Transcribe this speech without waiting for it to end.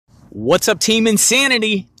What's up, Team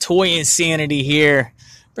Insanity? Toy Insanity here.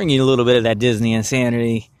 Bringing you a little bit of that Disney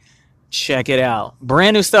insanity. Check it out.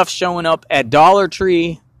 Brand new stuff showing up at Dollar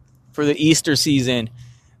Tree for the Easter season.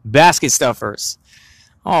 Basket stuffers.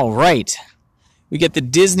 All right. We get the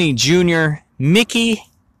Disney Junior Mickey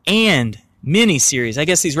and Minnie series. I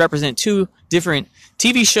guess these represent two different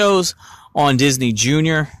TV shows on Disney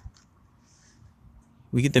Junior.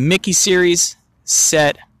 We get the Mickey series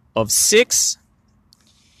set of 6.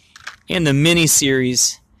 And the Minnie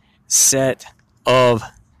series set of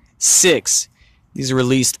 6. These are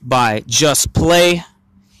released by Just Play.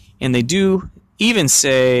 And they do even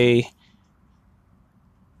say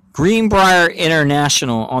Greenbrier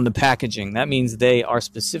International on the packaging. That means they are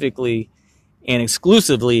specifically and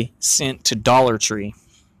exclusively sent to Dollar Tree.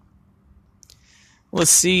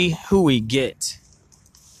 Let's see who we get.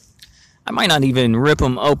 I might not even rip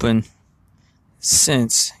them open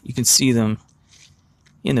since you can see them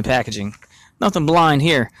in the packaging. Nothing blind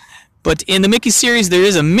here. But in the Mickey series, there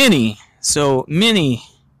is a Minnie. So Minnie,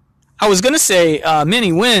 I was going to say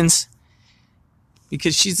Minnie wins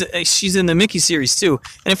because she's in the Mickey series too.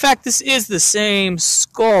 And in fact, this is the same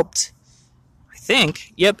sculpt, I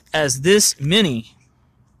think, yep, as this Minnie.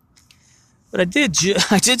 But I did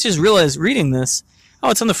just realize reading this,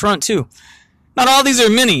 oh, it's on the front too. Not all these are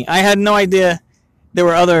Minnie. I had no idea there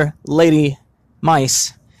were other lady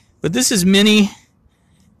mice. But this is Minnie.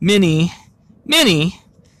 This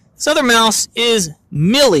other mouse is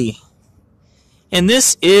Millie. And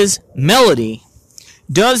this is Melody.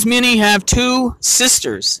 Does Minnie have 2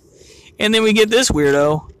 sisters? And then we get this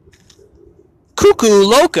weirdo, Cuckoo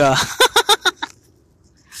Loca.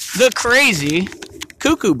 The crazy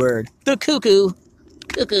cuckoo bird. The cuckoo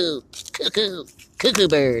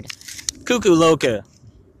bird. Cuckoo Loca.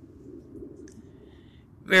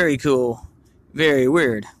 Very cool. Very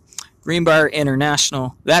weird. Greenbrier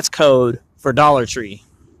International. That's code for Dollar Tree.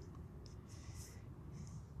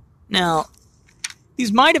 Now,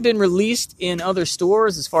 these might have been released in other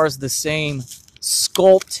stores as far as the same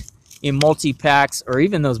sculpt in multi-packs or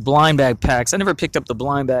even those blind bag packs. I never picked up the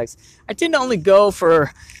blind bags. I tend to only go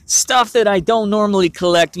for stuff that I don't normally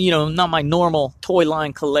collect, not my normal toy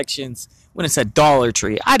line collections when it's at Dollar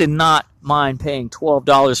Tree. I did not mind paying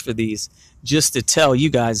 $12 for these just to tell you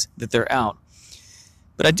guys that they're out.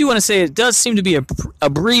 But I do want to say it does seem to be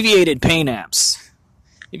abbreviated paint apps.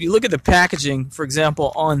 If you look at the packaging, for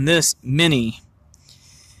example, on this Minnie,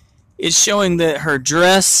 it's showing that her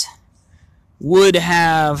dress would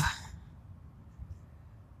have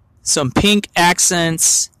some pink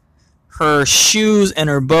accents. Her shoes and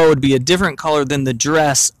her bow would be a different color than the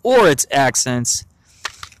dress or its accents.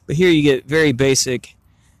 But here you get very basic.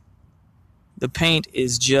 The paint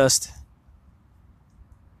is just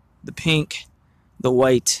the pink, the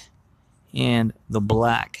white, and the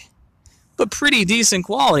black. But pretty decent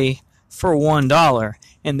quality for $1.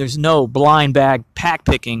 And there's no blind bag pack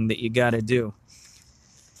picking that you got to do.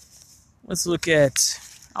 Let's look at,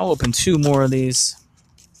 I'll open 2 more of these.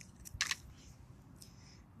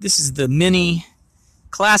 This is the Minnie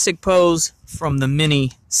Classic Pose from the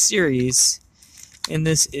Minnie series. And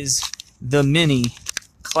this is the Minnie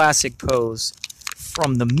Classic Pose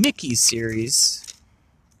from the Mickey series.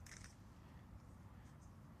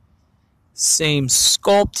 Same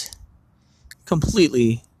sculpt,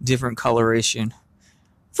 completely different coloration.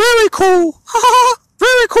 Very cool!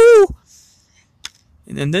 Very cool!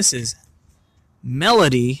 And then this is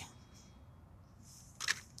Melody,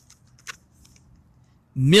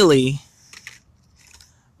 Millie,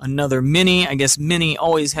 another Minnie. I guess Minnie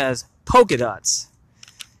always has polka dots.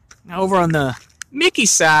 Now over on the Mickey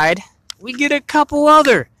side, we get a couple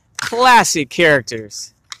other classic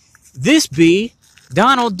characters. This be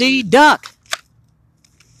Donald D. Duck.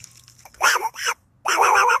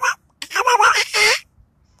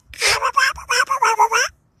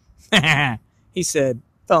 He said,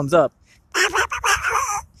 thumbs up.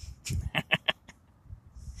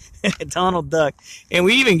 Donald Duck. And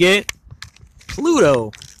we even get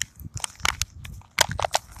Pluto.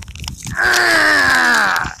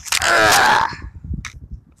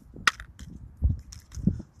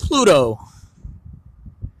 Pluto.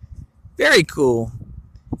 Very cool.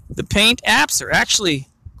 The paint apps are actually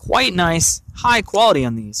quite nice, high quality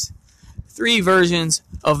on these. 3 versions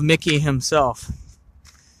of Mickey himself.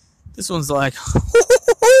 This one's like,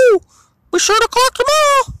 be sure to collect them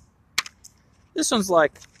all. This one's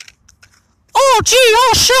like, oh gee,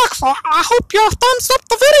 oh shucks, I hope you thumbs up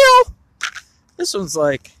the video. This one's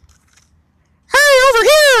like, hey, over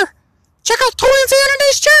here, check out Toy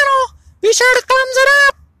Insanity's channel. Be sure to thumbs it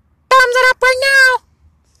up right now.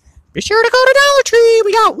 Be sure to go to Dollar Tree.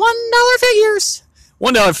 We got $1 figures.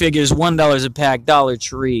 $1 figures, $1 a pack, Dollar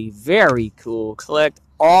Tree. Very cool. Collect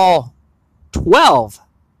all 12.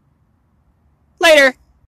 Later.